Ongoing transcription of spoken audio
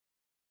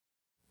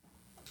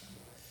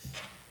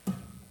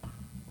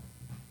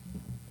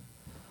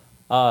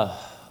Uh,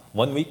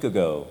 1 week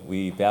ago,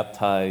 we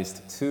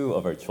baptized two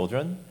of our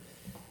children,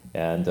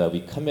 and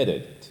we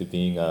committed to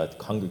being a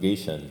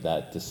congregation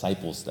that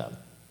disciples them.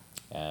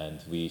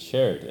 And we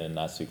shared in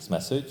last week's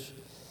message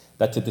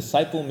that to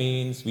disciple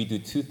means we do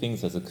two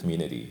things as a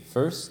community.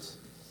 First,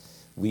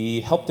 we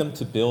help them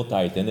to build their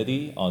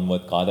identity on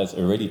what God has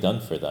already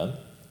done for them.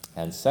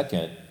 And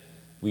second,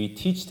 we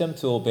teach them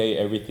to obey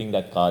everything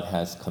that God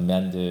has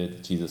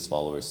commanded Jesus'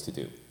 followers to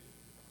do.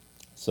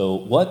 So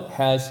what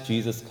has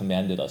Jesus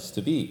commanded us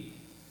to be?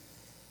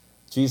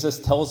 Jesus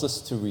tells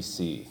us to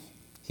receive.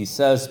 He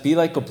says, be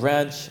like a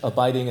branch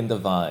abiding in the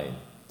vine,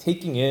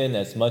 taking in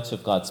as much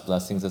of God's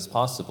blessings as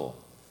possible.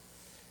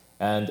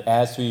 And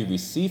as we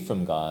receive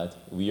from God,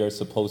 we are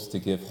supposed to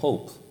give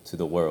hope to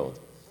the world.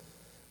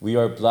 We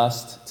are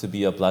blessed to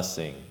be a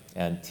blessing,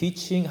 and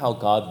teaching how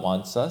God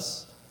wants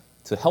us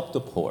to help the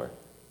poor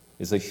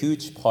is a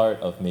huge part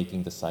of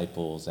making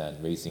disciples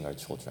and raising our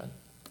children.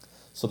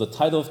 So the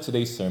title of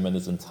today's sermon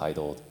is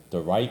entitled,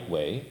 The Right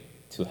Way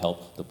to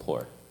Help the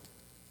Poor.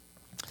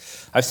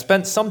 I've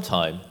spent some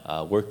time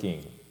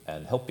working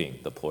and helping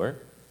the poor.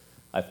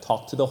 I've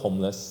talked to the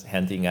homeless,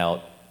 handing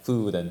out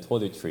food and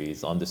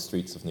toiletries on the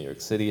streets of New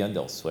York City and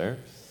elsewhere.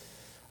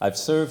 I've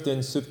served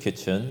in soup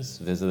kitchens,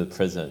 visited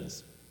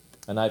prisons,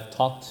 and I've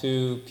talked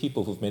to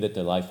people who've made it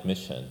their life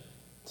mission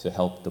to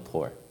help the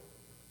poor.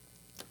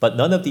 But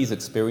none of these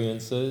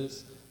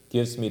experiences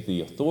gives me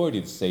the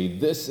authority to say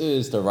this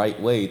is the right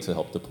way to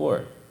help the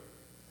poor.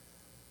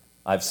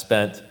 I've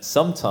spent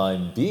some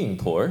time being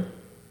poor.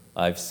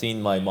 I've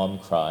seen my mom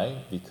cry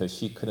because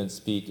she couldn't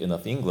speak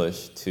enough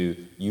English to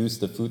use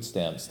the food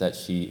stamps that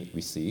she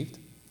received.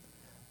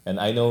 And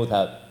I know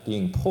that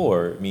being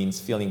poor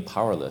means feeling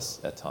powerless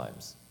at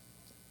times.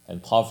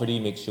 And poverty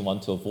makes you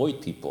want to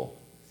avoid people.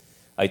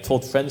 I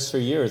told friends for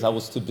years I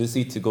was too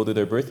busy to go to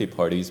their birthday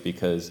parties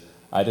because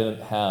I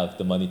didn't have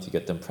the money to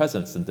get them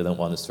presents and didn't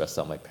want to stress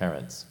out my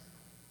parents.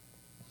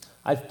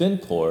 I've been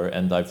poor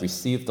and I've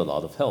received a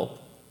lot of help.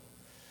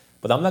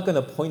 But I'm not going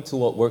to point to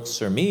what works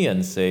for me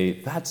and say,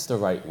 that's the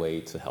right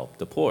way to help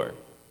the poor.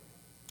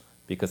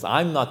 Because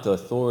I'm not the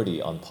authority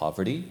on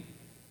poverty.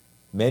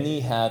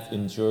 Many have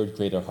endured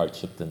greater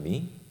hardship than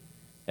me,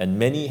 and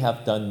many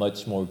have done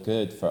much more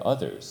good for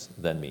others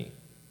than me.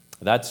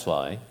 That's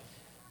why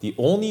the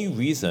only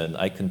reason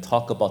I can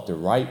talk about the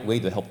right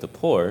way to help the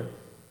poor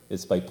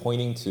is by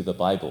pointing to the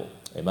Bible.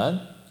 Amen?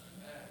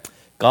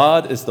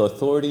 God is the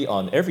authority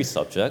on every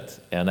subject,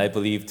 and I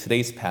believe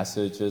today's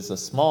passage is a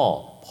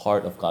small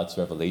part of God's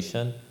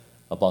revelation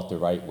about the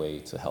right way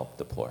to help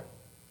the poor.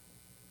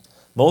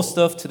 Most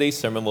of today's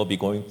sermon will be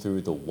going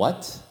through the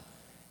what,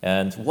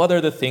 and what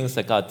are the things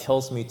that God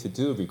tells me to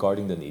do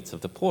regarding the needs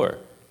of the poor.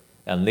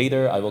 And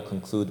later I will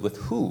conclude with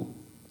who.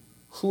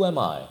 Who am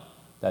I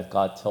that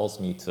God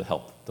tells me to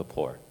help the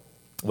poor?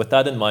 With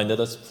that in mind, let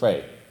us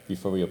pray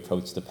before we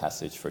approach the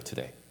passage for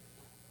today.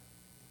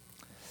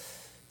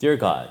 Dear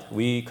God,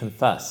 we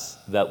confess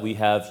that we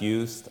have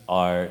used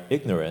our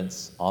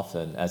ignorance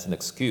often as an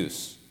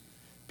excuse.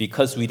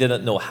 Because we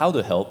didn't know how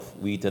to help,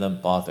 we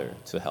didn't bother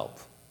to help.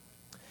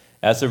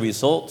 As a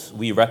result,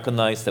 we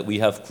recognize that we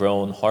have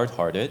grown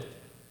hard-hearted,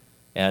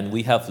 and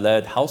we have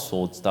led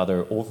households that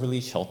are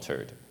overly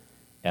sheltered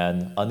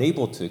and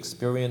unable to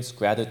experience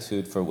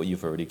gratitude for what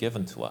you've already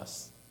given to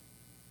us.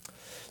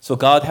 So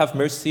God, have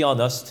mercy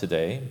on us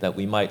today that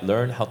we might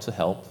learn how to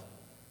help,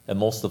 and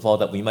most of all,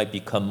 that we might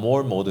become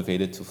more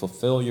motivated to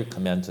fulfill your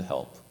command to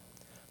help,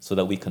 so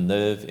that we can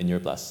live in your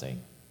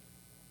blessing.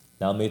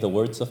 Now may the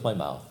words of my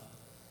mouth,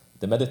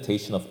 the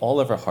meditation of all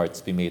of our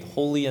hearts be made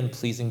holy and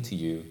pleasing to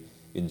you.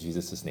 In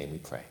Jesus' name we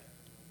pray.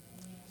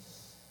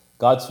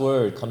 God's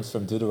word comes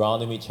from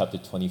Deuteronomy chapter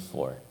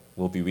 24.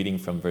 We'll be reading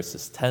from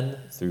verses 10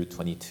 through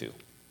 22.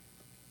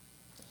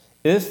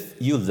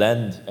 If you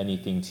lend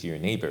anything to your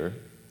neighbor,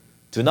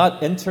 do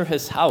not enter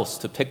his house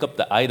to pick up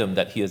the item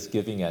that he is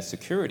giving as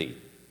security.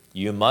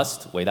 You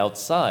must wait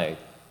outside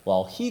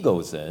while he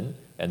goes in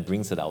and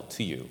brings it out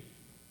to you.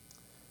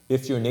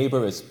 If your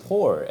neighbor is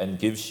poor and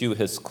gives you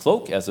his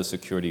cloak as a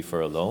security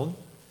for a loan,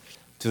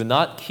 do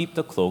not keep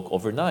the cloak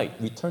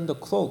overnight. Return the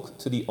cloak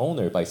to the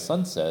owner by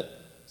sunset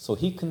so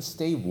he can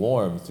stay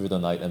warm through the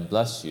night and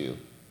bless you,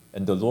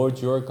 and the Lord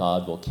your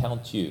God will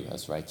count you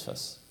as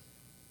righteous.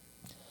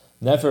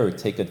 Never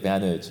take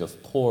advantage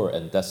of poor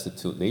and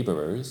destitute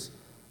laborers,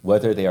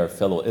 whether they are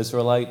fellow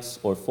Israelites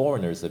or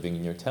foreigners living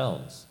in your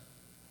towns.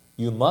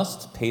 You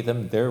must pay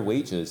them their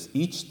wages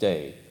each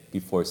day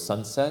before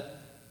sunset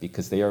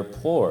because they are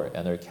poor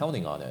and are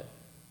counting on it.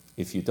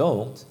 If you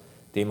don't,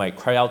 they might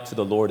cry out to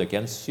the Lord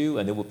against you,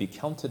 and it will be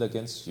counted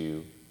against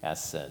you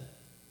as sin.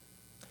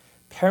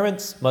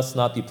 Parents must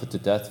not be put to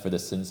death for the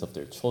sins of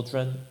their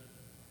children,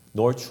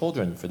 nor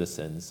children for the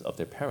sins of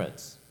their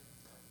parents.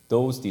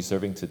 Those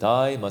deserving to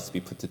die must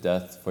be put to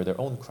death for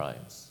their own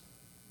crimes.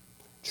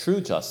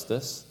 True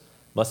justice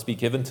must be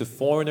given to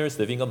foreigners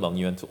living among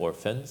you and to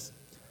orphans,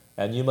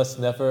 and you must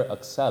never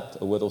accept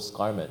a widow's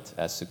garment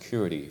as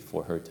security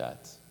for her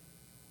debt.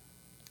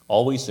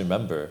 Always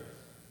remember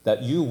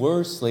that you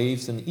were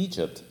slaves in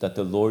Egypt, that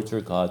the Lord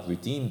your God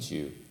redeemed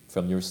you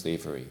from your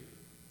slavery.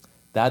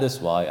 That is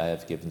why I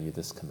have given you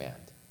this command.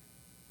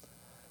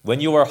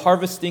 When you are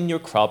harvesting your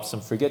crops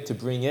and forget to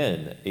bring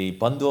in a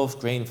bundle of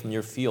grain from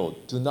your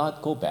field, do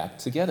not go back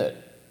to get it.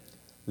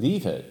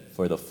 Leave it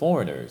for the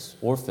foreigners,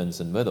 orphans,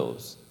 and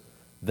widows.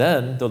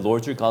 Then the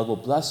Lord your God will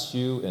bless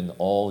you in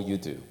all you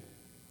do.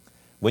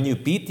 When you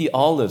beat the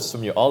olives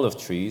from your olive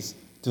trees,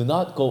 do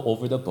not go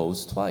over the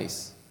boughs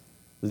twice.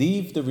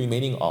 Leave the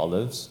remaining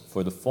olives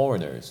for the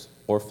foreigners,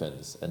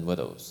 orphans, and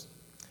widows.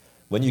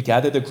 When you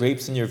gather the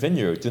grapes in your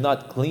vineyard, do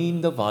not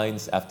glean the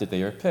vines after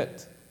they are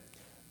picked.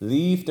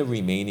 Leave the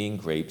remaining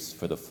grapes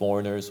for the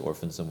foreigners,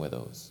 orphans, and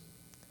widows.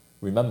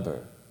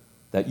 Remember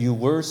that you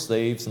were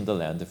slaves in the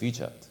land of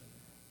Egypt.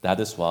 That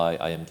is why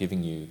I am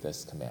giving you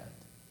this command.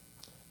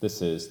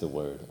 This is the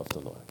word of the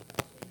Lord.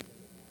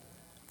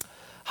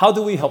 How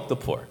do we help the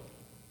poor?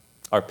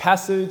 Our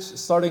passage,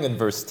 starting in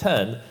verse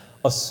 10,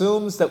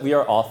 assumes that we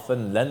are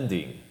often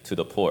lending to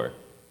the poor.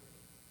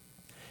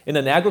 In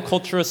an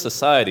agricultural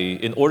society,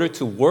 in order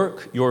to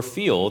work your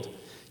field,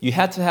 you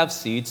had to have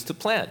seeds to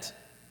plant.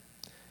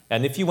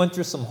 And if you went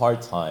through some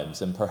hard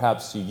times and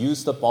perhaps you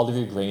used up all of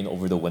your grain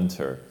over the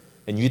winter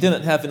and you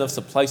didn't have enough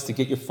supplies to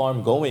get your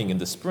farm going in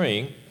the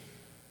spring,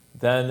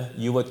 then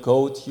you would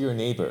go to your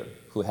neighbor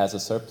who has a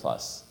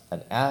surplus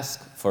and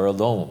ask for a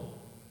loan.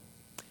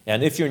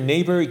 And if your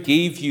neighbor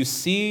gave you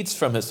seeds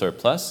from his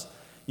surplus,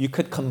 you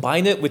could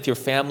combine it with your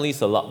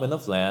family's allotment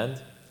of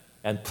land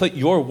and put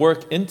your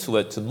work into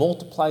it to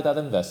multiply that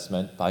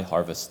investment by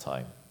harvest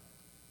time.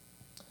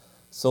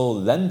 So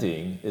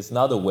lending is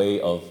not a way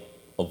of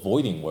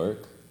avoiding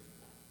work.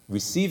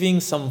 Receiving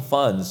some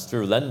funds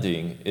through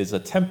lending is a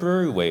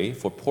temporary way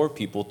for poor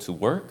people to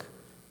work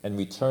and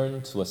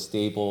return to a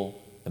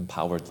stable,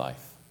 empowered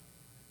life.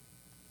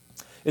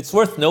 It's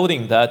worth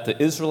noting that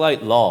the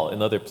Israelite law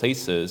in other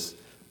places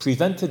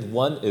prevented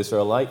one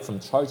Israelite from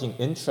charging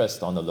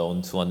interest on a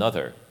loan to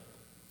another.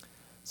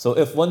 So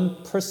if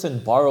one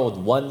person borrowed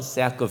 1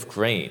 sack of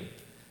grain,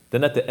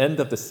 then at the end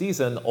of the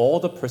season, all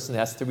the person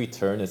has to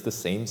return is the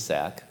same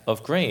sack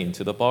of grain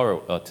to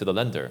the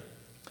lender.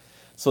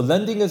 So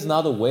lending is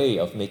not a way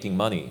of making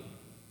money.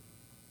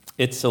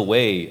 It's a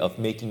way of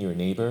making your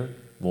neighbor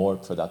more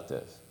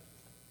productive.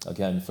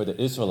 Again, for the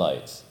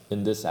Israelites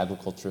in this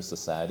agricultural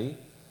society,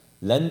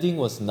 lending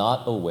was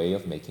not a way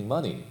of making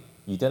money.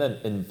 You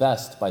didn't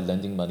invest by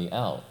lending money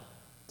out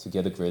to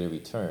get a greater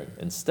return.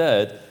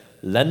 Instead,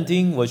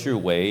 lending was your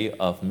way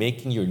of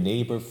making your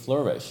neighbor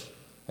flourish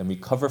and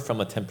recover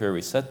from a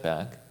temporary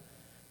setback,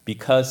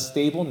 because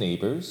stable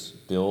neighbors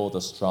build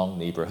a strong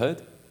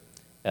neighborhood,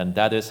 and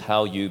that is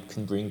how you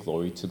can bring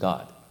glory to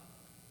God.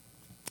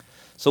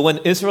 So when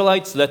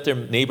Israelites let their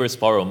neighbors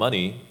borrow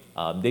money,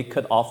 they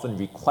could often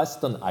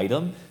request an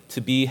item to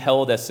be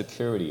held as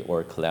security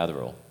or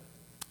collateral.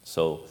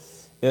 So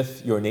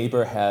if your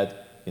neighbor had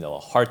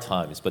hard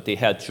times, but they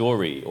had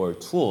jewelry or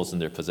tools in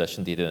their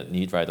possession they didn't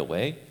need right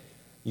away,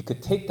 you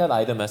could take that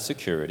item as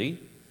security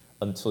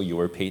until you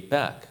were paid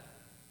back.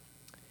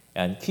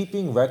 And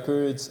keeping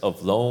records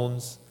of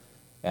loans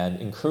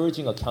and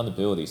encouraging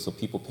accountability so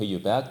people pay you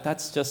back,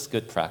 that's just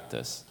good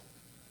practice.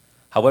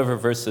 However,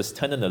 verses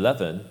 10 and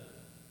 11,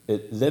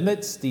 it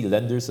limits the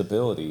lender's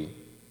ability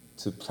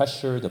to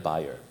pressure the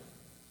buyer.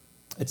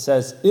 It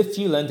says, if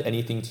you lend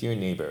anything to your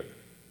neighbor,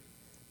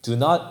 do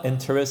not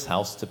enter his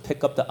house to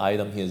pick up the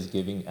item he is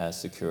giving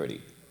as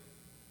security.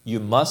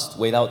 You must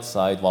wait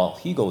outside while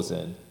he goes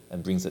in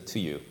and brings it to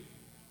you.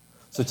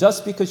 So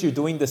just because you're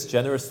doing this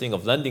generous thing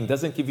of lending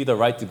doesn't give you the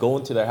right to go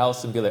into their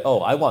house and be like, oh,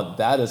 I want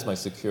that as my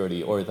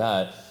security or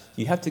that.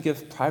 You have to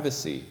give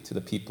privacy to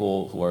the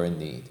people who are in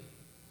need.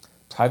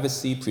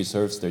 Privacy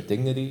preserves their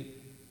dignity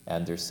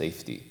and their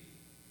safety.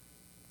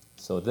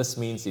 So this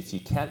means if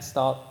you can't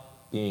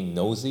stop being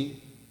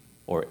nosy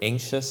or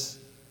anxious,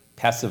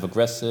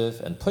 passive-aggressive,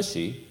 and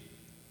pushy,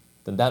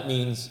 then that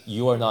means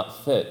you are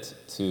not fit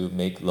to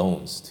make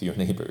loans to your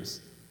neighbors.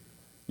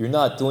 You're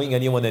not doing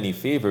anyone any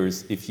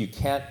favors if you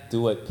can't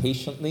do it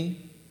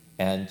patiently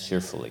and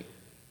cheerfully.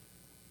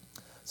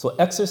 So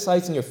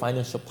exercising your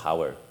financial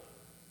power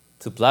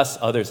to bless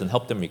others and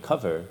help them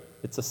recover,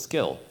 it's a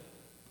skill.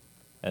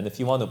 And if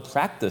you want to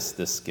practice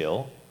this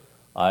skill,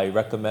 I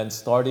recommend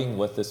starting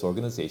with this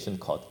organization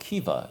called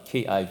Kiva,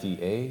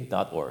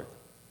 Kiva.org.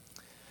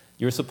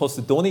 You're supposed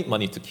to donate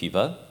money to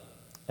Kiva,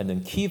 and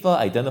then Kiva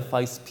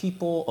identifies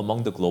people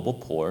among the global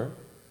poor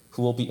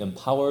who will be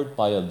empowered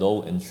by a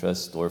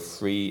low-interest or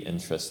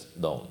free-interest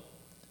loan.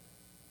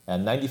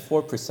 And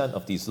 94%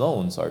 of these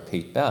loans are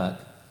paid back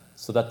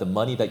so that the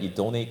money that you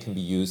donate can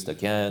be used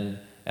again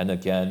and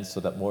again so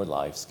that more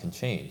lives can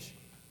change.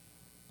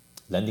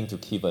 Lending to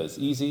Kiva is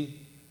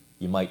easy.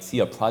 You might see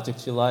a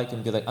project you like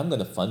and be like, I'm going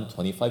to fund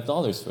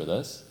 $25 for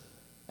this.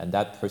 And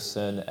that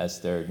person,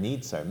 as their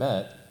needs are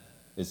met,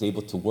 is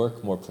able to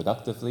work more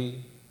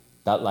productively.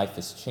 That life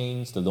is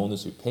changed, the loan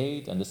is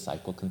repaid, and the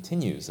cycle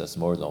continues as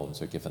more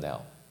loans are given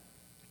out.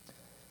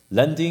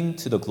 Lending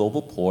to the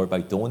global poor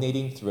by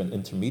donating through an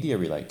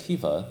intermediary like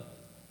Kiva,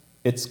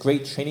 it's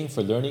great training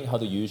for learning how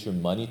to use your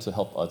money to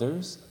help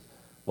others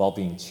while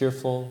being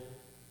cheerful,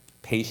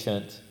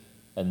 patient,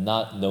 and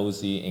not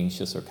nosy,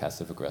 anxious, or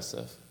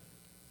passive-aggressive.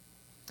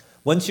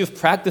 Once you've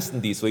practiced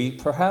in these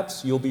ways,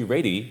 perhaps you'll be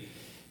ready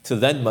to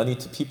lend money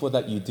to people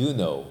that you do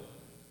know.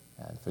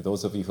 And for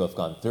those of you who have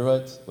gone through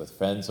it with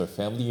friends or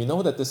family, you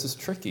know that this is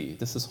tricky,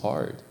 this is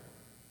hard.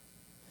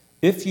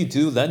 If you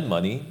do lend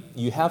money,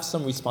 you have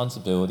some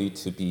responsibility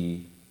to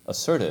be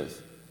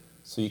assertive,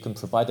 so you can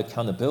provide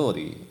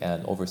accountability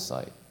and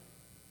oversight.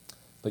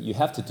 But you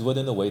have to do it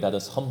in a way that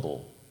is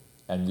humble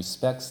and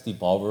respects the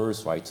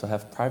borrower's right to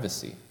have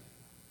privacy.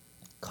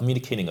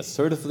 Communicating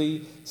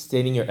assertively,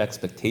 stating your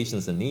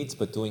expectations and needs,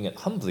 but doing it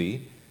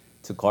humbly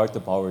to guard the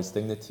borrower's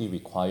dignity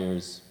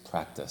requires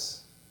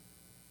practice.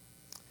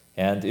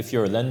 And if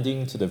you're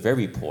lending to the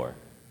very poor,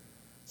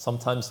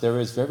 sometimes there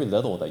is very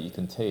little that you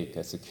can take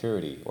as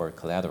security or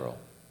collateral.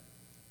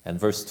 And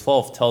verse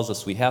 12 tells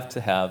us we have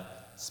to have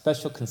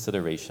special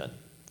consideration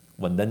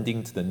when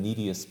lending to the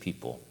neediest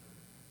people.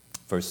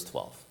 Verse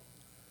 12.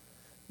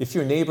 If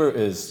your neighbor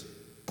is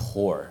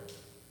poor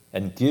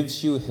and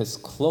gives you his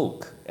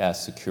cloak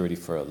as security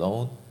for a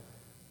loan,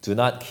 do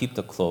not keep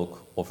the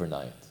cloak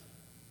overnight.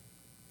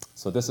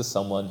 So this is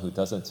someone who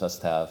doesn't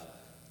just have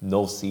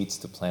no seeds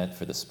to plant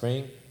for the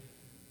spring.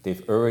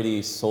 They've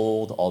already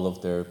sold all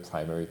of their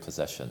primary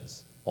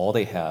possessions. All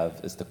they have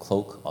is the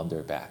cloak on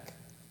their back.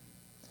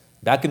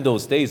 Back in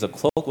those days, a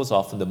cloak was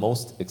often the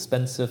most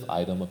expensive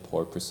item a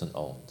poor person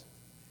owned.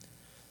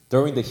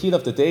 During the heat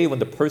of the day, when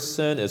the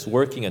person is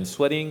working and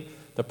sweating,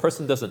 the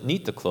person doesn't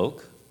need the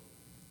cloak,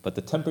 but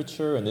the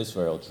temperature in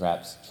Israel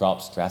drops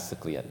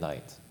drastically at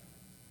night.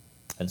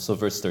 And so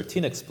verse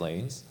 13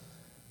 explains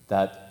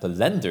that the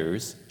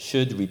lenders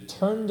should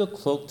return the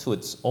cloak to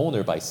its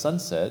owner by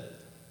sunset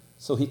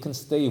so he can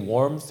stay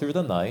warm through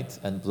the night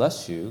and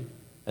bless you,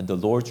 and the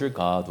Lord your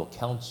God will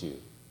count you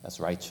as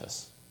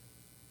righteous.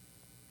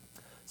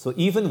 So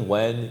even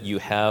when you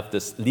have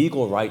this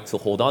legal right to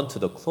hold on to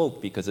the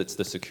cloak because it's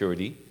the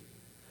security,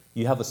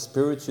 you have a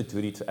spiritual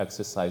duty to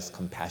exercise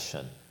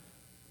compassion.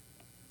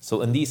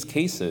 So in these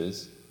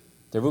cases,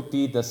 there would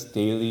be this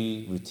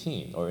daily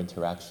routine or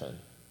interaction.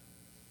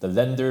 The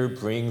lender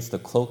brings the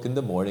cloak in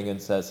the morning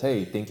and says,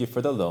 hey, thank you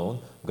for the loan.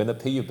 I'm going to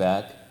pay you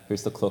back.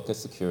 Here's the cloak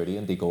as security.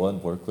 And they go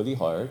and work really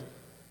hard.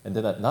 And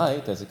then at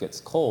night, as it gets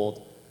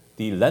cold,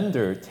 the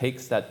lender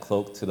takes that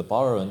cloak to the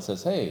borrower and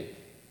says, hey,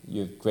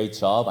 great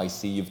job. I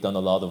see you've done a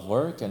lot of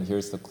work. And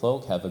here's the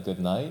cloak. Have a good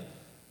night.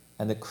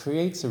 And it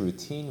creates a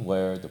routine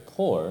where the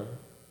poor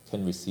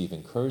can receive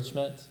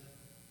encouragement,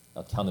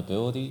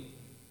 accountability,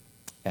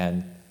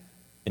 and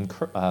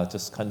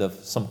just kind of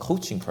some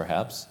coaching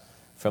perhaps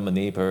from a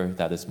neighbor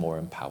that is more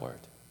empowered.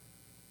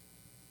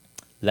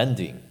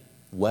 Lending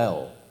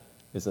well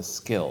is a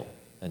skill,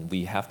 and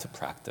we have to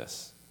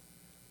practice.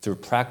 Through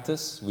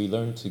practice, we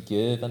learn to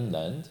give and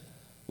lend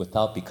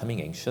without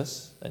becoming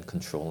anxious and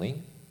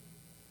controlling.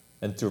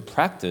 And through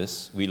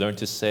practice, we learn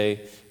to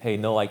say, hey,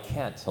 no, I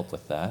can't help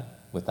with that,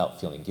 without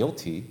feeling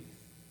guilty.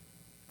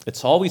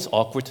 It's always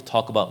awkward to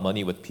talk about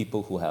money with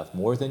people who have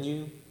more than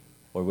you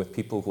or with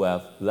people who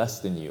have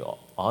less than you.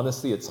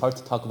 Honestly, it's hard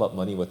to talk about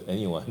money with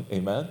anyone,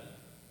 amen?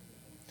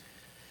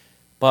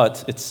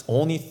 But it's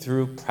only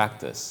through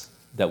practice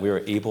that we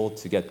are able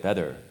to get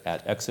better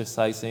at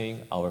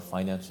exercising our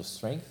financial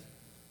strength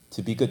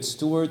to be good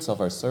stewards of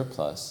our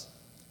surplus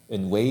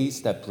in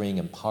ways that bring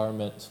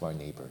empowerment to our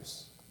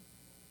neighbors.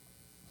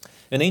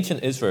 In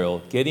ancient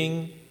Israel,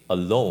 getting a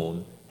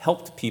loan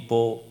helped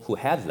people who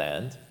had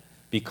land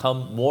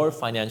become more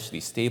financially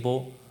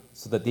stable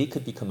so that they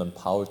could become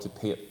empowered to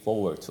pay it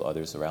forward to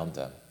others around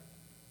them.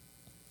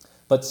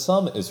 But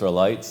some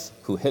Israelites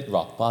who hit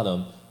rock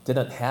bottom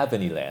didn't have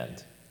any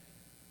land,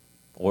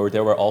 or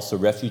there were also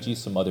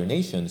refugees from other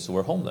nations who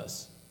were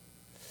homeless.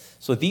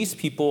 So these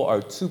people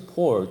are too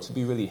poor to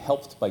be really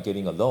helped by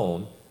getting a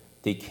loan.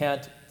 They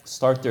can't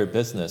start their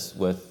business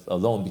with a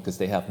loan because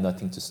they have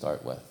nothing to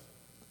start with.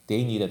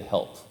 They needed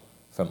help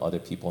from other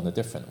people in a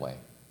different way.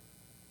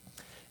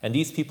 And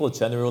these people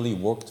generally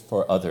worked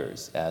for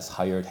others as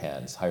hired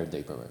hands, hired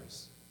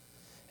laborers.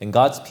 And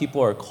God's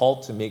people are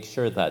called to make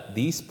sure that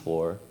these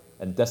poor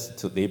and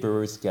destitute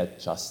laborers get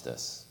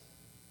justice.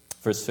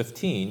 Verse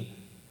 15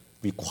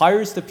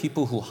 requires the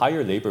people who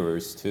hire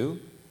laborers to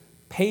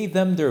pay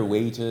them their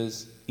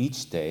wages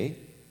each day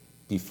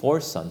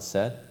before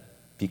sunset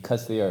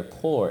because they are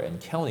poor and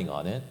counting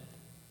on it.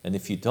 And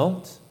if you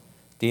don't,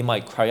 they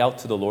might cry out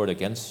to the Lord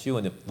against you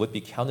and it would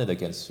be counted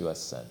against you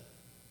as sin.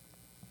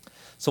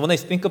 So when I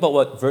think about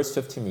what verse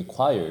 15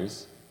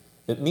 requires,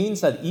 it means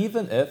that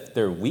even if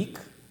they're weak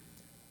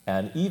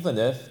and even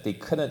if they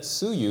couldn't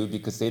sue you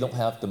because they don't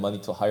have the money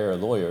to hire a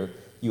lawyer,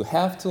 you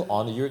have to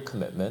honor your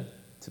commitment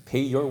to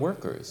pay your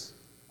workers.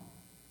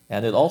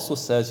 And it also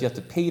says you have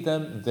to pay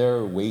them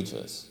their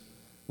wages,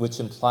 which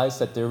implies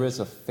that there is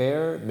a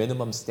fair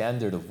minimum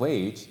standard of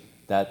wage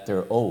that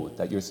they're owed,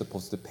 that you're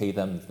supposed to pay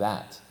them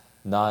that,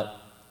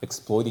 not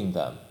exploiting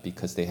them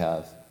because they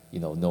have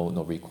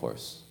no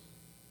recourse.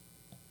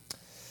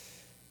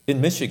 In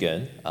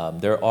Michigan,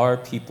 there are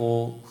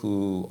people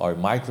who are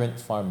migrant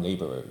farm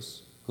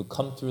laborers who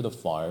come through the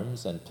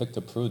farms and pick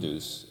the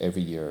produce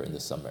every year in the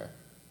summer.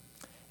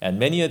 And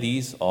many of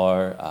these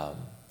are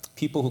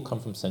people who come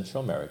from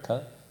Central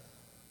America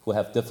who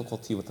have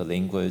difficulty with the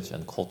language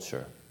and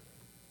culture.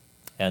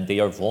 And they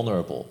are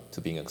vulnerable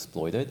to being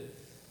exploited.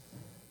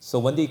 So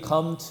when they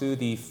come to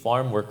the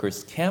farm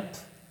workers camp,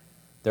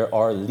 there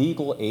are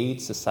legal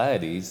aid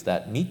societies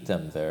that meet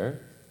them there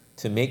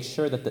to make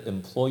sure that the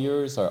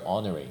employers are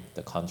honoring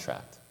the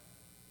contract.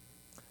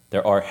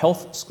 There are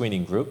health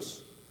screening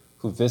groups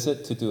who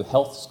visit to do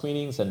health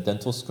screenings and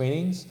dental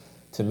screenings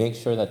to make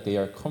sure that they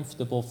are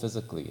comfortable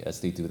physically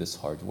as they do this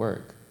hard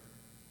work.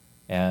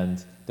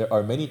 And there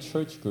are many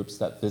church groups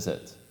that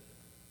visit.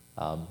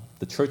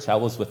 The church I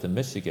was with in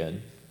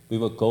Michigan, we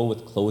would go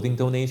with clothing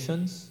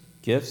donations,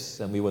 gifts,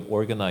 and we would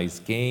organize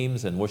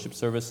games and worship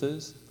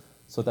services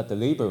so that the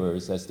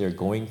laborers, as they're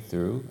going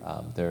through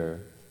their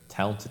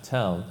town to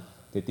town,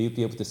 that they'd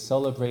be able to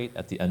celebrate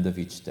at the end of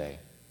each day.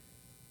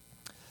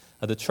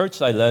 The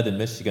church I led in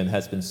Michigan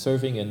has been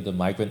serving in the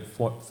migrant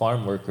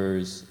farm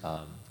workers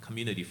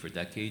community for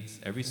decades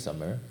every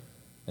summer,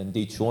 and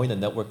they join a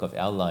network of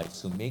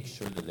allies who make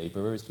sure the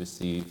laborers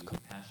receive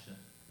compassion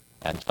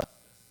and justice.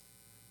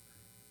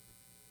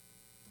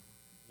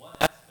 One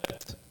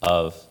aspect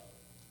of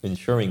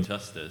ensuring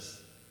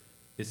justice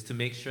is to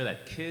make sure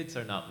that kids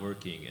are not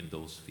working in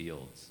those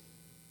fields.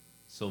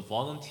 So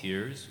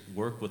volunteers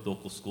work with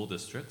local school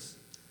districts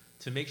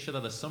to make sure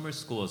that a summer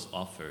school is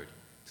offered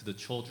to the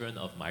children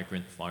of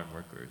migrant farm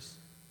workers.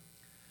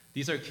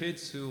 These are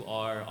kids who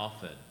are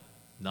often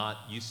not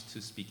used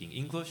to speaking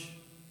English,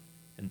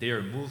 and they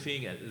are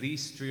moving at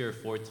least 3 or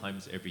 4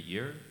 times every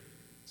year,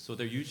 so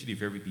they're usually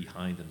very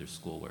behind in their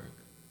schoolwork.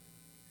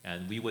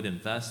 And we would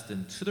invest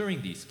in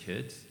tutoring these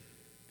kids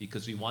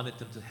because we wanted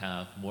them to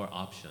have more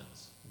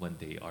options when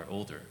they are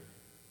older.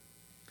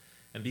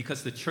 And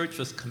because the church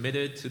was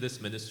committed to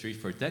this ministry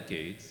for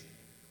decades,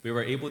 we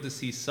were able to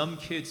see some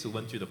kids who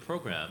went through the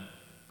program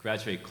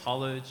graduate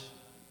college,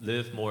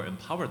 live more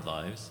empowered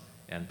lives,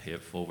 and pay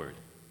it forward.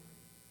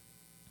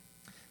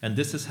 And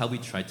this is how we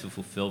try to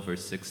fulfill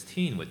verse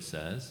 16, which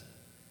says,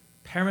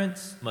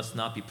 "Parents must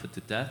not be put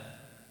to death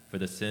for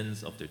the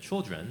sins of their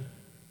children,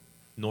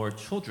 nor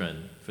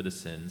children for the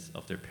sins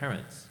of their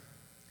parents.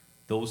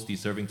 Those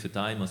deserving to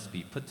die must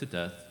be put to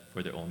death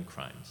for their own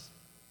crimes."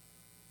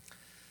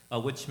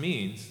 Which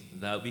means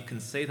that we can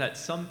say that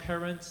some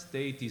parents,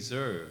 they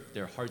deserve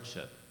their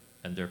hardship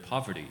and their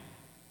poverty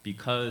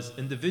because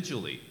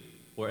individually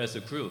or as a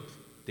group,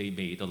 they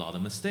made a lot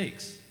of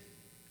mistakes.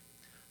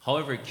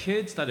 However,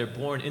 kids that are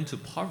born into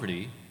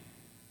poverty,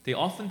 they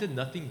often did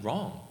nothing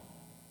wrong.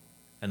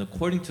 And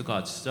according to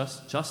God's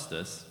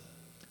justice,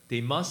 they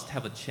must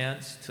have a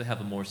chance to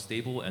have a more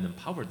stable and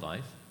empowered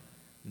life.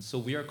 And so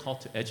we are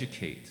called to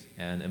educate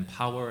and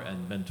empower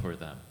and mentor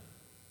them.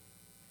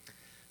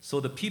 So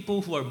the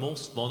people who are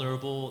most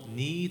vulnerable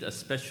need a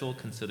special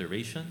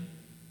consideration.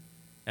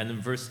 And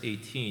in verse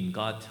 18,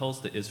 God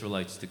tells the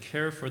Israelites to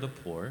care for the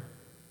poor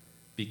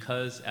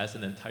because as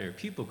an entire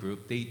people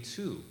group, they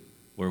too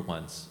were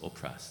once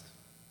oppressed.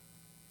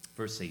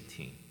 Verse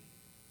 18,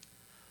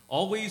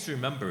 "Always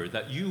remember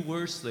that you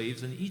were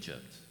slaves in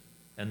Egypt,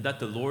 and that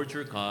the Lord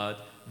your God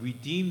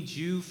redeemed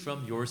you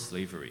from your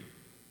slavery.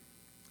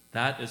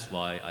 That is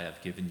why I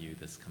have given you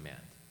this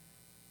command."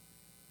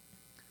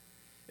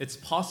 It's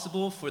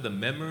possible for the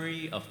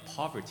memory of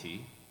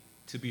poverty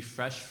to be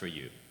fresh for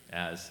you,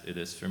 as it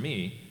is for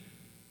me,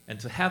 and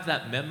to have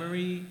that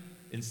memory,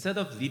 instead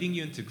of leading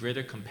you into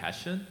greater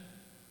compassion,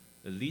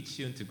 it leads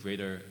you into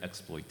greater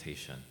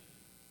exploitation.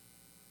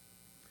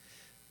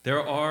 There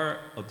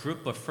are a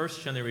group of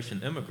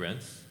first-generation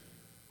immigrants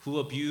who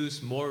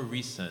abuse more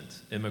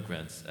recent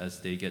immigrants as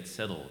they get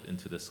settled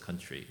into this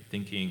country,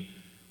 thinking,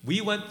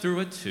 "We went through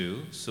it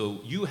too,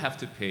 so you have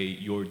to pay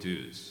your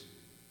dues."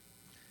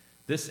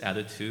 This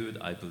attitude,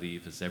 I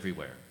believe, is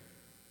everywhere.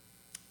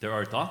 There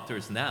are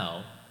doctors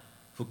now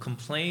who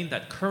complain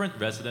that current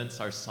residents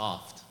are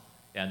soft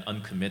and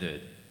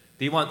uncommitted.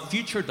 They want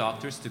future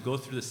doctors to go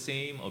through the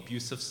same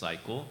abusive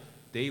cycle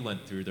they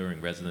went through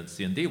during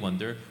residency, and they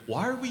wonder,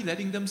 why are we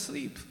letting them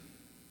sleep?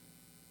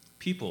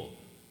 People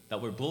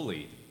that were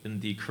bullied in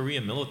the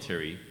Korean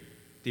military,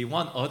 they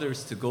want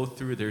others to go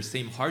through their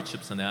same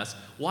hardships and ask,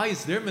 why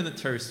is their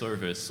military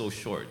service so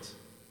short?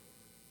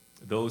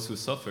 Those who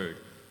suffered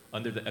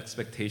under the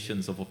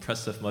expectations of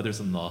oppressive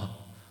mothers-in-law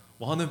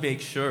want to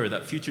make sure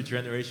that future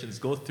generations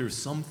go through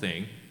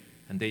something,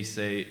 and they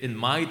say, in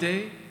my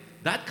day,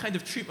 that kind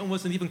of treatment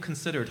wasn't even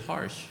considered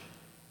harsh.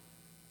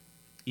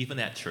 Even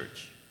at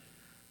church,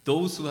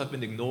 those who have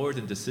been ignored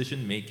in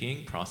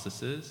decision-making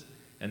processes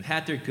and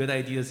had their good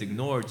ideas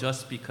ignored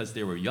just because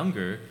they were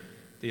younger,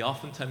 they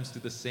oftentimes do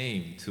the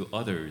same to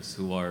others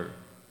who are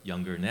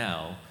younger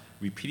now,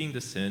 repeating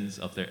the sins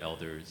of their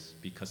elders,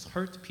 because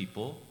hurt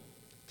people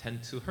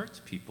tend to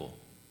hurt people.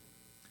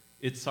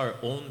 It's our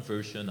own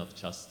version of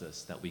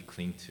justice that we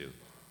cling to.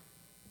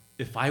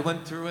 If I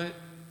went through it,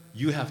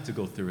 you have to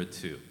go through it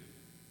too.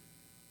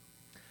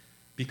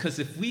 Because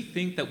if we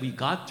think that we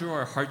got through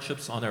our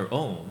hardships on our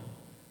own,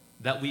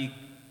 that we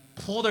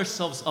pulled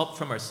ourselves up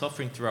from our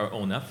suffering through our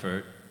own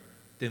effort,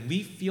 then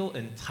we feel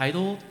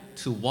entitled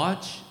to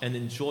watch and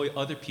enjoy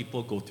other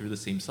people go through the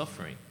same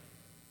suffering.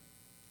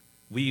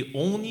 We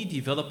only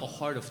develop a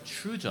heart of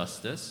true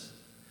justice.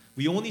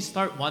 We only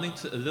start wanting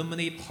to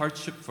eliminate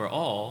hardship for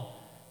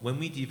all when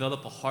we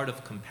develop a heart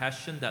of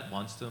compassion that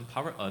wants to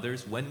empower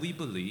others, when we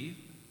believe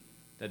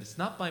that it's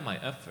not by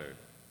my effort,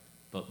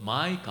 but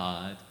my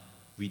God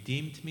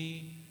redeemed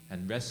me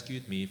and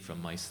rescued me from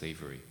my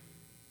slavery.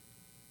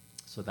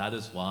 So that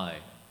is why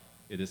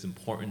it is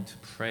important to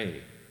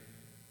pray.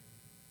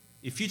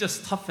 If you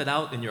just tough it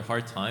out in your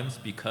hard times,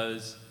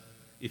 because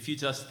if you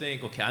just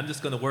think, okay, I'm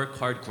just going to work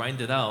hard,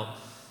 grind it out,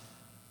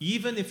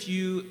 even if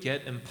you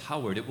get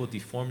empowered, it will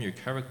deform your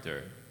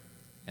character,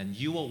 and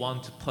you will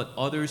want to put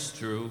others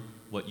through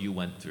what you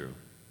went through.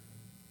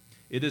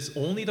 It is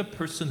only the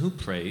person who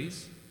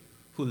prays,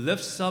 who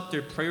lifts up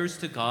their prayers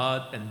to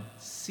God and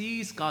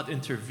sees God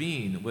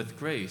intervene with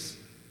grace,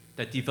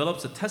 that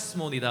develops a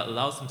testimony that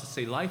allows them to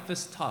say, life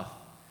is tough,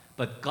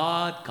 but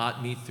God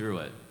got me through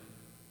it.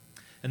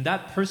 And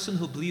that person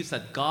who believes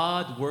that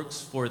God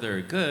works for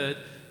their good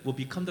will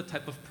become the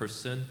type of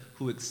person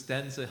who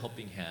extends a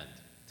helping hand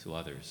to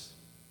others.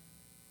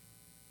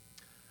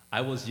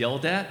 I was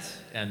yelled at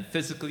and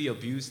physically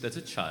abused as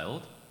a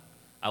child.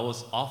 I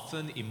was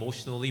often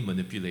emotionally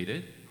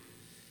manipulated.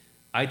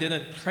 I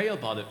didn't pray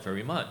about it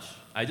very much.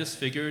 I just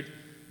figured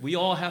we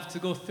all have to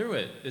go through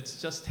it.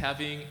 It's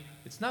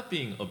not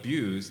being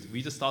abused.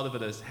 We just thought of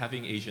it as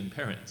having Asian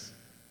parents.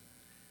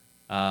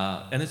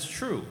 And it's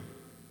true.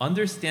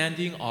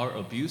 Understanding our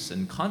abuse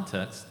in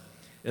context,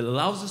 it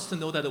allows us to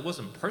know that it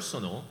wasn't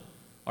personal.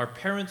 Our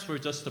parents were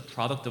just a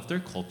product of their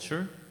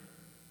culture.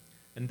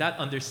 And that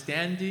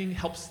understanding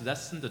helps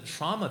lessen the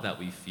trauma that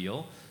we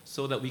feel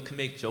so that we can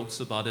make jokes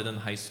about it in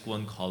high school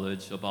and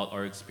college about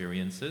our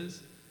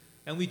experiences.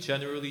 And we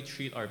generally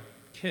treat our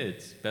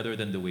kids better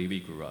than the way we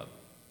grew up.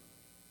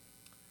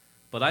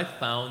 But I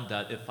found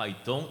that if I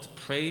don't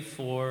pray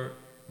for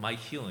my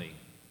healing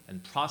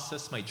and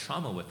process my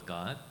trauma with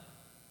God,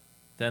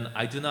 then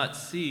I do not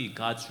see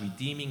God's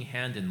redeeming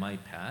hand in my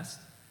past,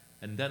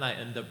 and then I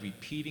end up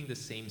repeating the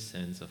same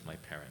sins of my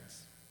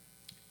parents.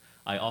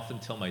 I often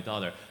tell my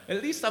daughter,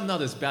 at least I'm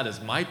not as bad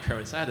as my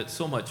parents. I had it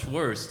so much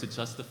worse, to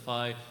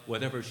justify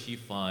whatever she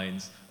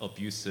finds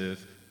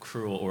abusive,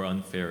 cruel, or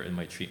unfair in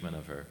my treatment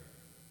of her.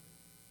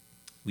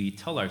 We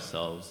tell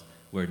ourselves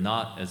we're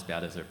not as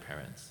bad as our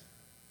parents.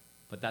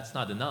 But that's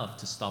not enough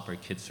to stop our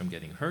kids from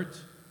getting hurt.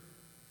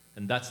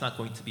 And that's not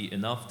going to be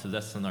enough to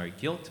lessen our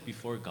guilt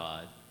before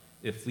God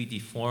if we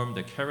deform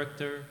the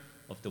character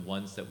of the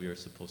ones that we are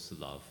supposed to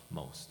love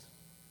most.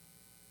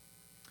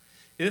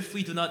 If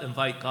we do not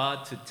invite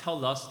God to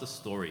tell us the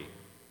story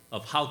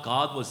of how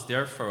God was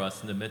there for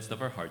us in the midst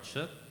of our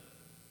hardship,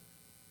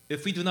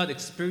 if we do not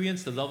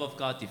experience the love of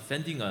God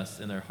defending us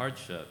in our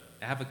hardship,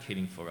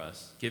 advocating for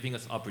us, giving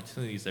us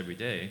opportunities every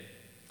day,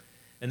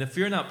 and if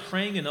we are not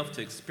praying enough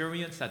to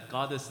experience that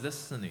God is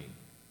listening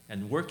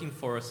and working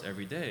for us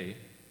every day,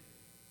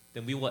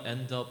 then we will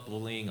end up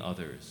bullying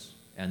others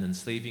and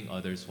enslaving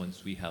others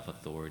once we have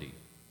authority.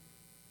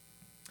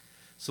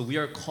 So we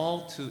are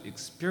called to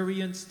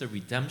experience the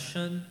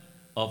redemption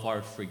of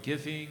our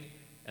forgiving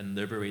and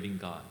liberating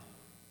God.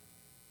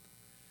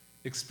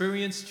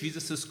 Experience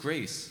Jesus'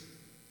 grace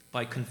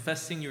by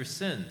confessing your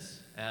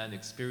sins and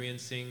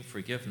experiencing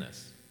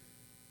forgiveness.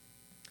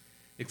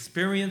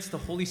 Experience the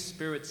Holy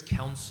Spirit's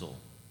counsel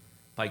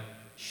by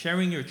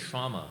sharing your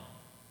trauma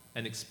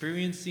and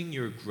experiencing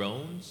your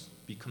groans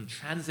become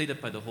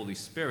translated by the Holy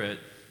Spirit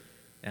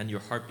and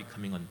your heart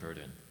becoming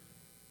unburdened.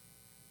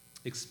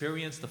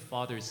 Experience the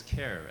Father's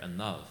care and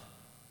love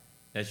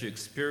as you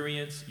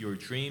experience your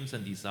dreams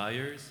and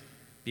desires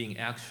being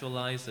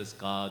actualized as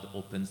God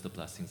opens the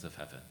blessings of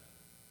heaven.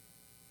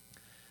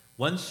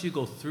 Once you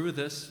go through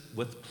this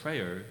with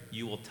prayer,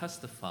 you will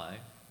testify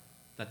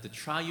that the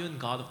triune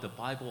God of the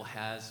Bible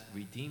has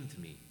redeemed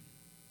me.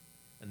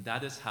 And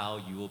that is how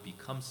you will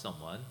become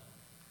someone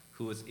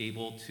who is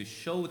able to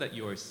show that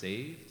you are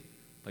saved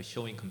by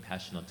showing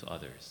compassion unto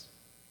others.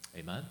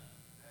 Amen?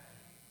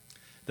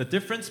 The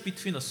difference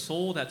between a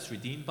soul that's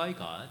redeemed by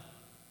God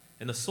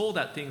and a soul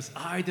that thinks,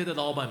 I did it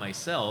all by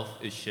myself,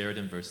 is shared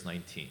in verse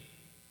 19.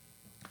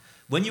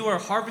 When you are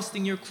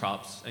harvesting your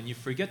crops and you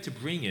forget to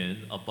bring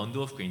in a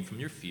bundle of grain from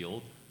your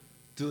field,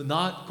 do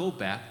not go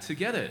back to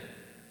get it.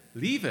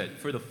 Leave it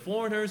for the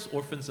foreigners,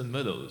 orphans, and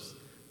widows.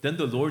 Then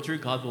the Lord your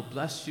God will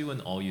bless you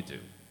in all you do.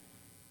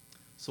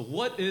 So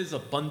what is a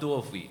bundle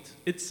of wheat?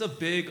 It's a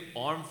big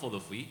armful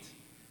of wheat,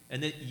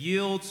 and it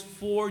yields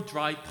 4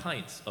 dry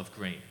pints of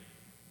grain.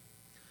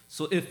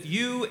 So if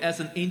you, as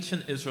an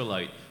ancient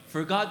Israelite,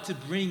 forgot to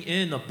bring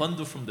in a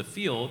bundle from the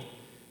field,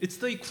 it's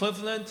the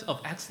equivalent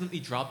of accidentally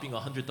dropping a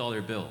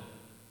 $100 bill.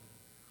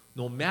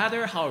 No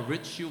matter how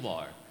rich you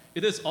are,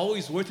 it is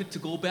always worth it to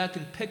go back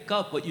and pick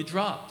up what you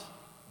dropped.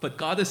 But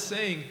God is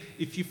saying,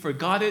 if you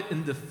forgot it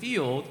in the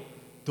field,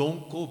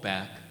 don't go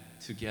back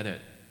to get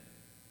it.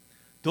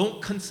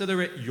 Don't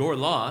consider it your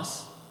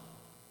loss,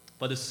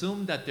 but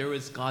assume that there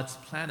is God's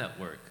plan at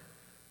work.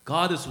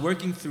 God is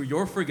working through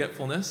your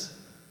forgetfulness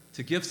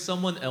to give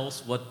someone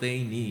else what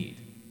they need.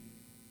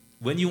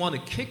 When you want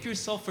to kick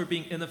yourself for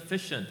being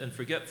inefficient and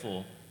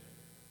forgetful,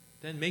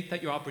 then make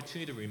that your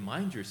opportunity to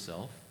remind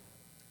yourself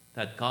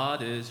that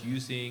God is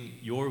using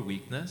your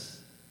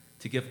weakness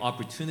to give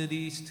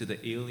opportunities to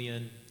the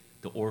alien,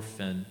 the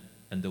orphan,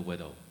 and the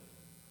widow.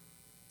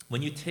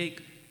 When you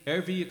take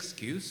every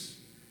excuse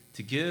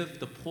to give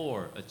the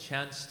poor a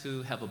chance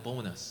to have a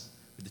bonus,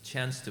 or the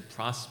chance to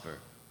prosper,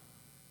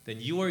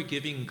 then you are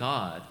giving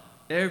God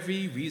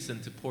every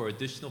reason to pour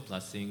additional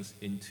blessings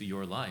into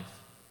your life.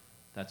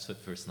 That's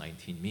what verse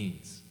 19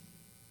 means.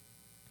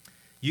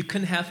 You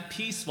can have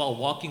peace while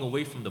walking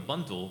away from the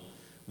bundle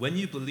when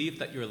you believe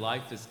that your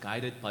life is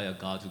guided by a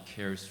God who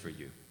cares for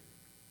you.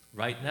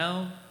 Right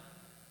now,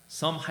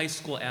 some high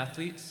school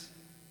athletes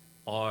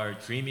are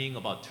dreaming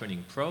about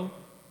turning pro.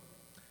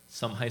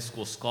 Some high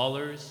school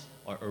scholars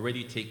are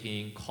already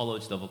taking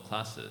college-level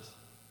classes.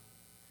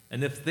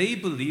 And if they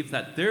believe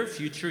that their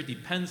future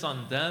depends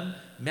on them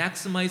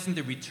maximizing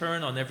the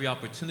return on every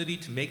opportunity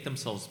to make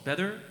themselves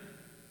better,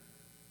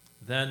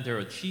 then their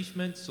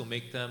achievements will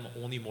make them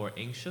only more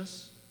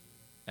anxious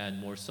and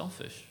more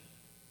selfish.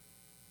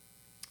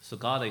 So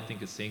God, I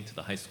think, is saying to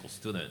the high school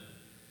student,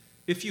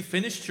 if you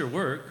finished your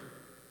work,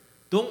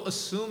 don't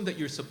assume that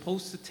you're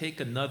supposed to take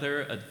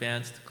another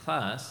advanced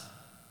class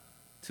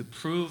to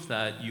prove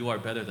that you are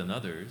better than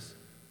others.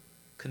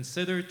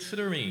 Consider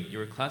tutoring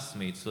your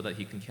classmates so that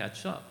he can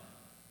catch up.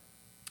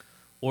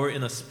 Or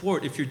in a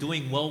sport, if you're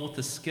doing well with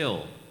a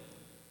skill,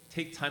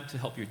 take time to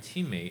help your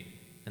teammate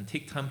and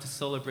take time to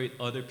celebrate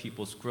other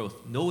people's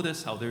growth.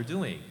 Notice how they're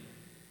doing.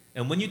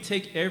 And when you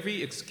take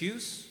every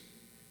excuse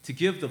to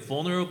give the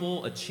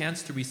vulnerable a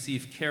chance to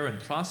receive care and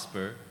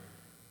prosper,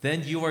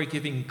 then you are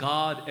giving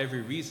God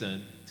every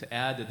reason to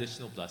add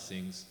additional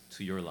blessings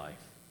to your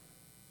life.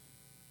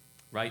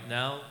 Right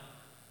now,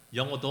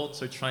 young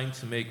adults are trying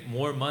to make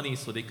more money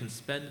so they can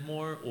spend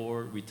more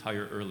or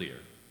retire earlier.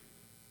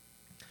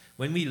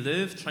 When we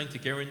live trying to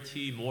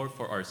guarantee more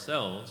for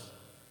ourselves,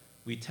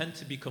 we tend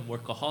to become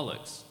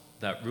workaholics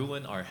that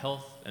ruin our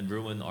health and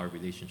ruin our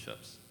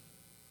relationships.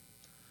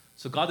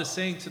 So God is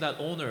saying to that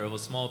owner of a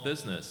small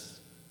business,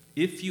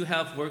 if you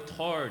have worked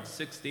hard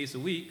 6 days a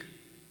week,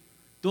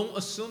 don't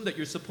assume that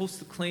you're supposed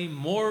to claim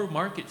more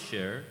market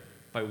share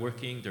by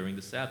working during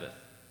the Sabbath.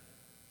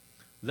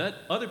 Let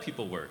other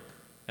people work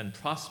and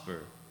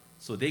prosper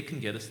so they can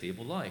get a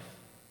stable life.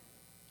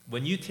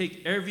 When you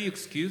take every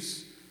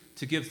excuse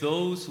to give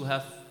those who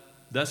have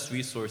less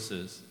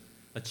resources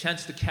a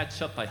chance to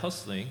catch up by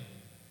hustling,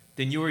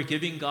 then you are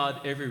giving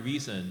God every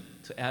reason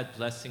to add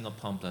blessing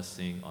upon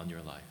blessing on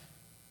your life.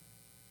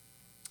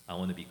 I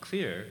want to be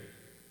clear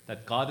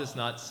that God is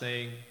not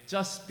saying,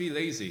 just be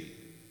lazy.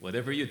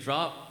 Whatever you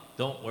drop,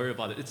 don't worry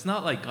about it. It's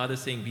not like God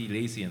is saying be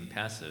lazy and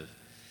passive.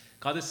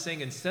 God is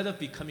saying instead of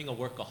becoming a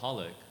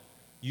workaholic,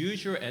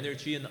 use your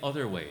energy in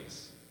other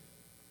ways.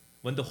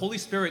 When the Holy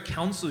Spirit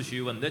counsels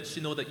you and lets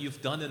you know that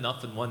you've done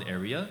enough in one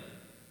area,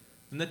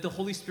 then let the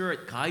Holy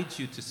Spirit guide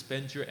you to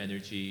spend your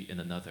energy in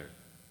another.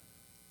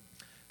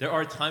 There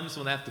are times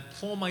when I have to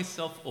pull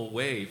myself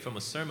away from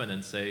a sermon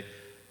and say,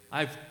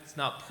 it's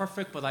not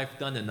perfect, but I've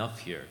done enough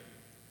here.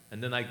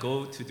 And then I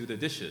go to do the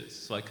dishes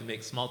so I can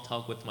make small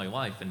talk with my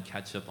wife and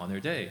catch up on her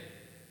day.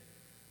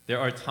 There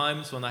are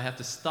times when I have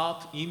to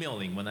stop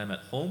emailing when I'm at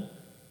home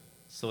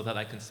so that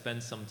I can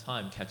spend some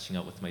time catching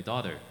up with my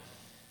daughter.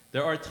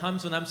 There are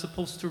times when I'm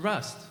supposed to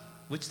rest,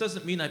 which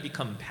doesn't mean I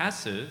become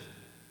passive.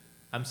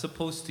 I'm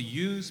supposed to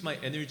use my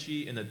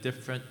energy in a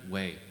different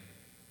way.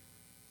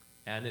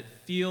 And it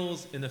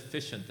feels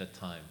inefficient at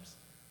times.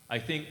 I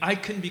think I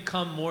can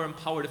become more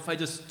empowered if I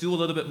just do a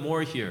little bit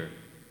more here.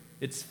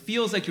 It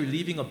feels like you're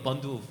leaving a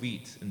bundle of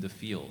wheat in the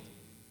field.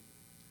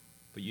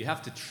 But you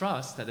have to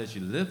trust that as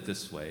you live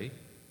this way,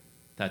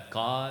 that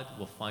God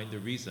will find a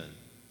reason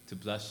to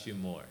bless you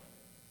more.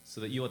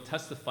 So that you will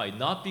testify,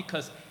 not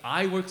because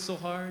I worked so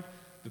hard,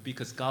 but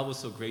because God was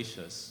so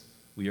gracious,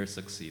 we are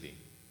succeeding.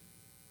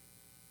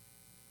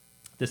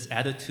 This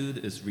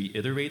attitude is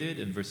reiterated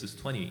in verses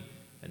 20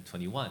 and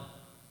 21,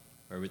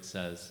 where it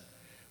says,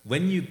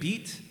 when you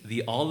beat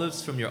the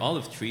olives from your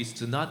olive trees,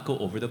 do not go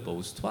over the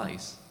boughs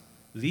twice.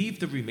 Leave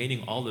the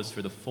remaining olives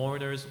for the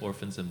foreigners,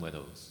 orphans, and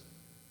widows.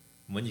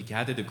 When you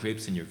gather the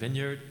grapes in your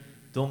vineyard,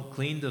 don't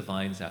clean the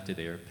vines after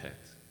they are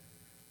picked.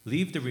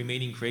 Leave the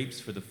remaining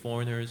grapes for the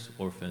foreigners,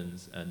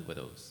 orphans, and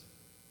widows.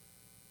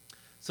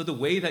 So the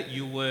way that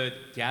you would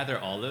gather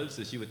olives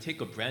is you would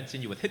take a branch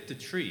and you would hit the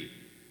tree,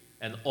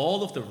 and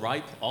all of the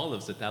ripe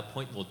olives at that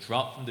point will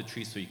drop from the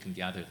tree so you can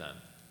gather them.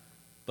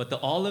 But the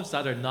olives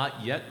that are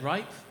not yet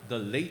ripe, the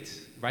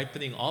late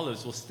ripening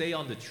olives, will stay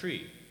on the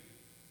tree.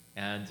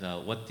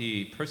 And what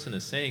the person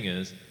is saying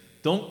is,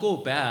 don't go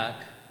back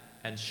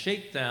and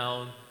shake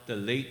down the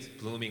late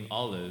blooming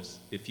olives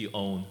if you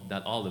own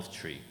that olive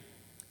tree.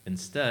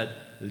 Instead,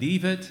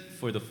 leave it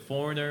for the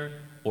foreigner,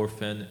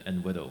 orphan,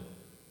 and widow.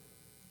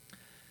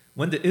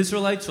 When the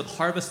Israelites would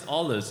harvest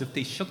olives, if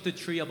they shook the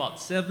tree, about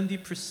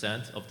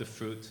 70% of the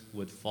fruit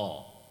would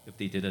fall if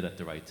they did it at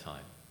the right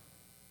time.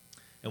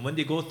 And when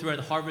they go through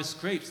and harvest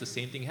grapes, the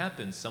same thing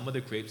happens. Some of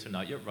the grapes are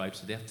not yet ripe,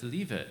 so they have to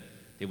leave it.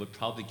 they would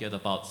probably get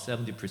about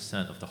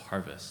 70% of the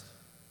harvest.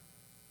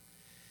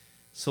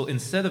 So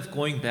instead of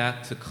going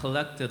back to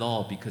collect it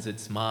all because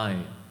it's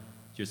mine,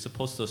 you're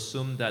supposed to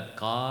assume that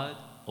God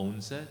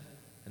owns it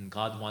and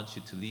God wants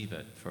you to leave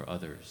it for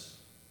others.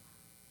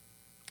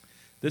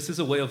 This is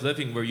a way of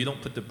living where you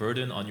don't put the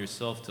burden on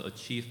yourself to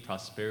achieve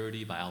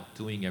prosperity by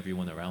outdoing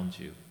everyone around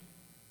you.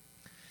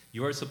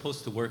 You are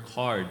supposed to work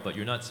hard, but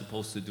you're not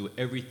supposed to do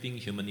everything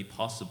humanly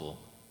possible.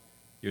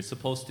 You're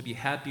supposed to be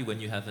happy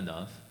when you have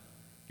enough.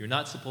 You're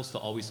not supposed to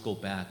always go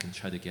back and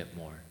try to get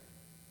more.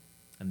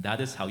 And that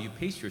is how you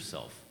pace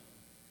yourself.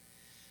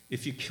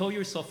 If you kill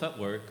yourself at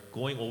work,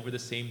 going over the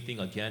same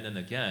thing again and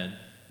again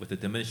with a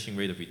diminishing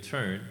rate of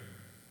return,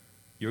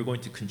 you're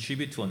going to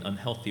contribute to an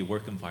unhealthy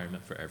work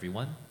environment for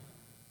everyone.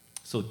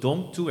 So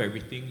don't do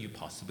everything you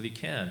possibly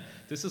can.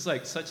 This is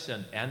like such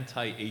an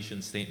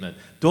anti-Asian statement.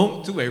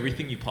 Don't do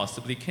everything you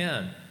possibly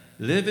can.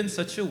 Live in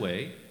such a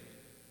way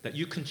that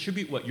you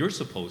contribute what you're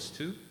supposed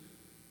to,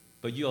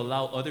 but you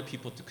allow other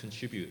people to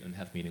contribute and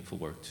have meaningful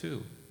work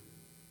too.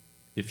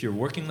 If you're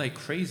working like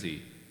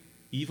crazy,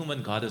 even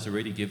when God has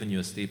already given you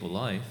a stable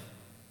life,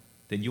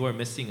 then you are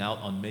missing out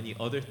on many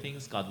other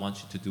things God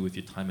wants you to do with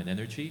your time and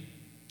energy,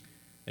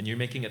 and you're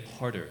making it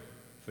harder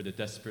for the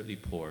desperately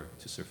poor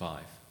to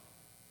survive.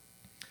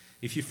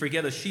 If you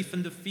forget a sheaf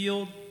in the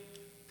field,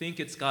 think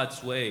it's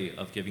God's way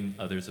of giving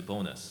others a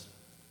bonus.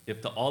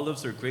 If the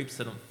olives or grapes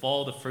didn't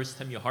fall the first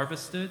time you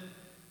harvested,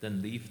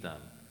 then leave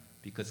them,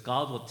 because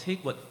God will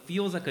take what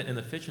feels like an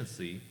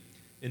inefficiency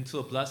into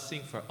a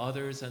blessing for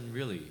others and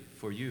really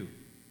for you.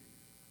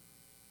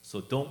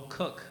 So don't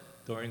cook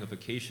during a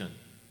vacation.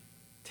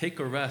 Take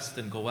a rest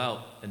and go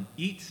out and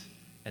eat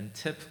and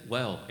tip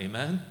well.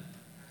 Amen?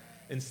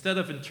 Instead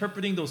of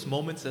interpreting those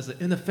moments as an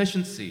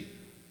inefficiency,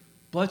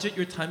 budget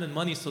your time and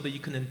money so that you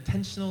can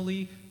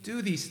intentionally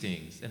do these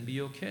things and be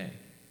okay.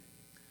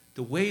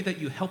 The way that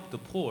you help the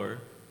poor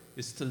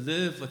is to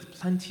live with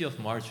plenty of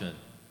margin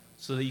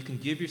so that you can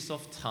give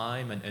yourself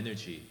time and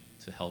energy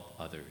to help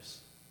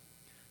others.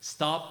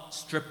 Stop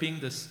stripping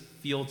the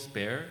fields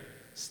bare.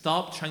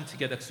 Stop trying to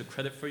get extra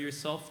credit for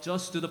yourself.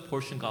 Just do the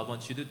portion God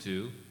wants you to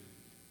do.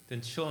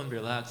 Then chill and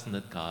relax and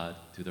let God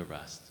do the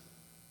rest.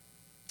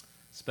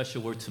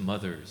 Special word to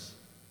mothers.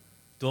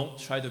 Don't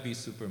try to be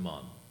super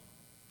mom.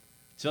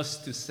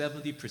 Just do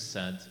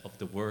 70% of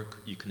the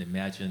work you can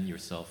imagine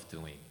yourself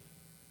doing.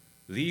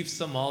 Leave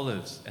some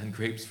olives and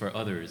grapes for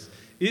others.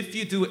 If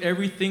you do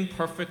everything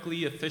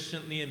perfectly,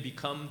 efficiently, and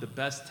become the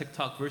best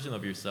TikTok version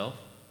of yourself,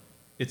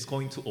 it's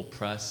going to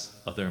oppress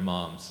other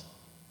moms.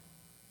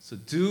 So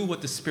do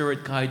what the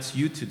Spirit guides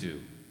you to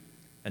do,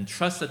 and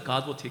trust that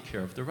God will take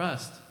care of the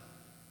rest.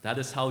 That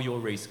is how you'll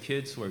raise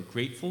kids who are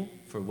grateful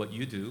for what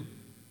you do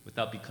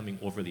without becoming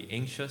overly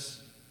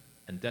anxious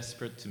and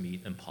desperate to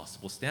meet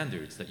impossible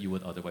standards that you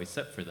would otherwise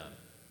set for them.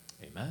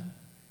 Amen?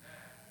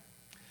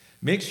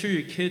 Make sure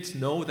your kids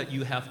know that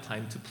you have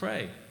time to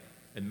pray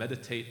and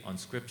meditate on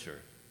Scripture.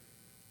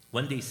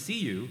 When they see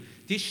you,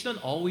 they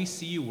shouldn't always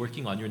see you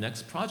working on your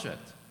next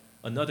project,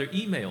 another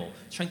email,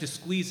 trying to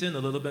squeeze in a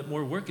little bit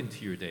more work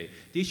into your day.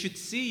 They should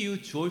see you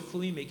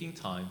joyfully making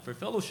time for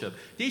fellowship.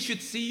 They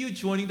should see you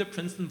joining the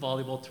Princeton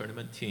volleyball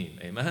tournament team.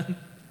 Amen?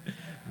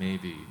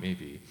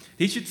 Maybe.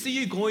 They should see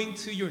you going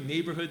to your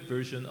neighborhood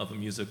version of a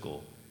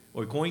musical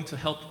or going to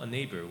help a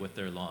neighbor with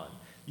their lawn.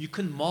 You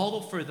can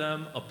model for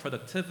them a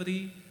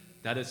productivity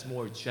that is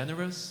more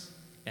generous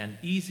and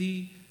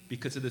easy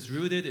because it is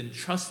rooted in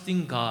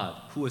trusting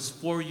God who is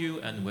for you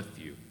and with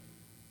you.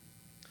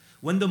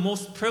 When the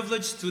most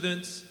privileged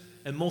students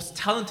and most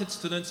talented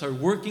students are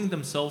working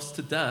themselves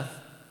to death,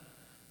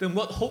 then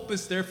what hope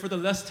is there for the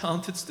less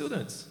talented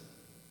students?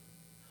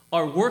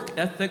 Our work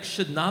ethic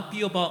should not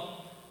be about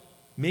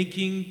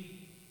making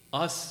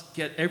us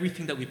get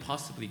everything that we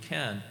possibly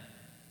can.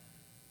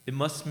 It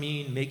must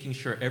mean making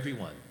sure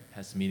everyone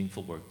has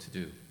meaningful work to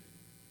do.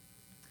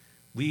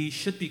 We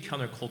should be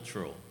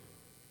countercultural.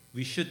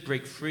 We should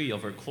break free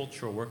of our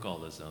cultural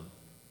workaholism,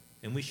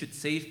 and we should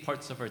save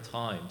parts of our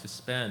time to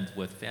spend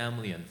with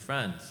family and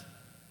friends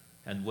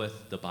and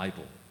with the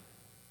Bible.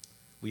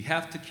 We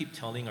have to keep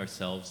telling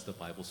ourselves the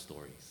Bible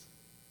stories.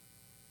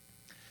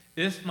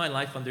 If my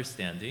life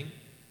understanding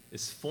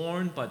is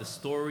formed by the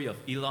story of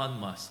Elon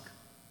Musk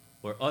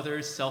or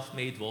other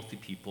self-made wealthy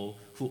people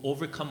who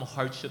overcome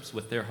hardships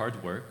with their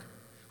hard work,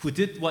 who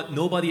did what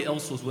nobody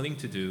else was willing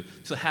to do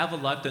to have a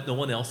life that no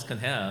one else can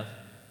have,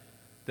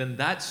 then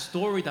that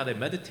story that I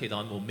meditate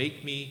on will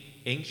make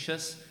me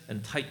anxious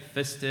and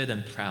tight-fisted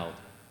and proud.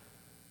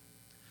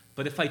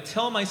 But if I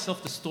tell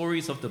myself the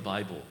stories of the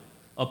Bible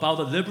about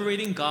a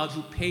liberating God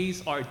who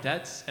pays our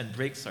debts and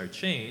breaks our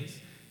chains,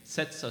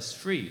 sets us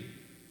free,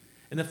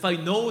 and if I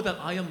know that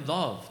I am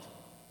loved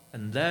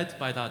and led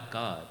by that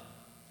God,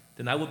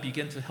 then I will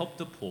begin to help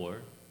the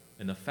poor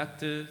in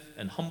effective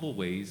and humble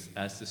ways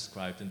as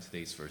described in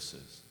today's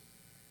verses.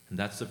 And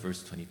that's what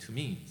verse 22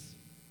 means.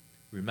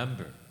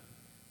 Remember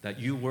that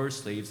you were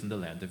slaves in the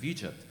land of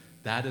Egypt.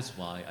 That is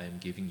why I am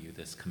giving you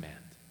this command.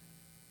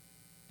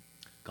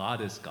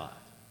 God is God.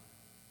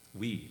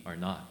 We are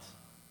not.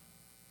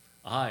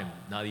 I'm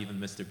not even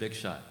Mr. Big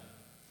Shot.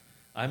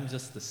 I'm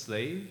just the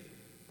slave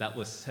that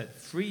was set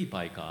free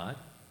by God.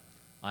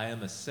 I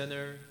am a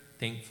sinner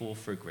thankful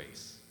for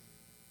grace.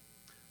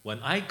 When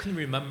I can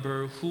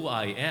remember who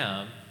I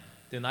am,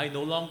 then I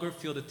no longer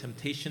feel the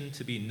temptation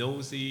to be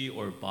nosy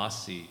or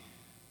bossy.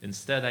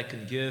 Instead, I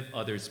can give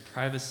others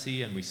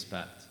privacy and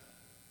respect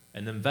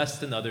and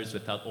invest in others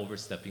without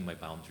overstepping my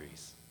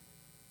boundaries.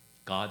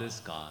 God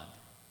is God,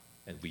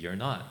 and we are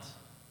not.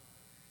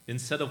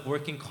 Instead of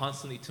working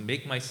constantly to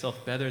make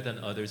myself better than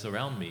others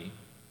around me,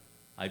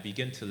 I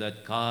begin to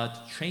let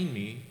God train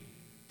me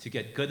to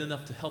get good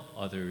enough to help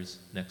others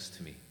next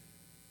to me.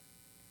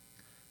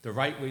 The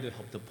right way to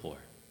help the poor,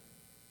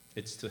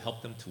 it's to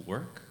help them to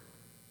work,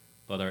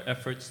 but our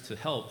efforts to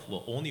help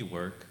will only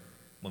work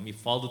when we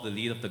follow the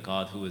lead of the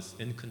God who is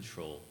in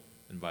control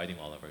and writing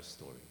all of our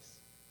stories.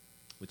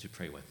 Would you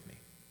pray with me?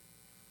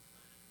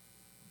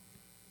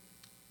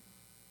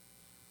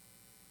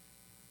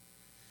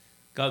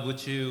 God,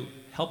 would you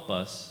help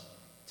us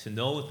to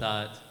know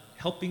that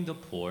helping the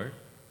poor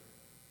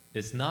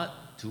is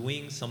not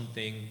doing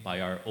something by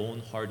our own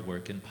hard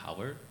work and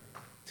power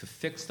to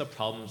fix the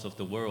problems of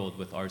the world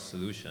with our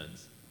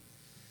solutions.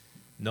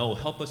 No,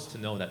 help us to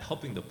know that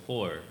helping the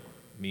poor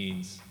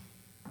means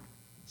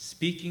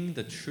speaking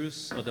the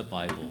truths of the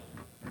Bible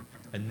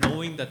and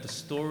knowing that the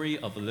story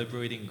of a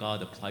liberating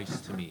God applies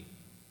to me,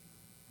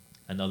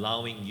 and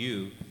allowing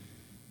you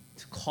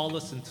to call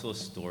us into a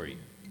story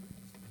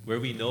where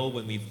we know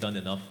when we've done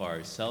enough for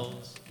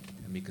ourselves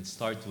and we can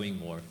start doing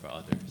more for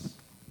others.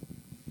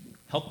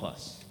 Help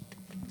us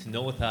to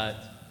know that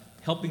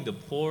helping the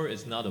poor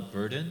is not a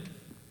burden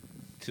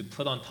to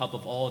put on top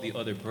of all the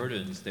other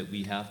burdens that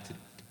we have to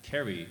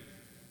carry.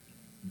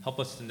 Help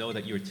us to know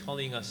that you're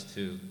telling us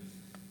to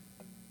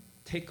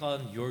take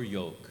on your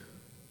yoke,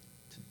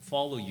 to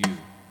follow you,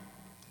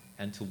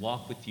 and to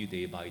walk with you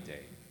day by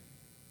day.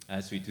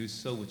 As we do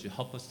so, would you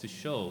help us to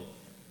show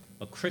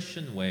a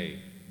Christian way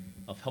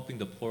of helping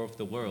the poor of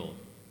the world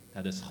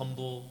that is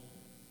humble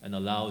and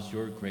allows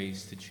your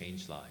grace to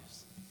change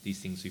lives.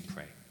 These things we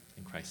pray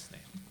in Christ's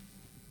name.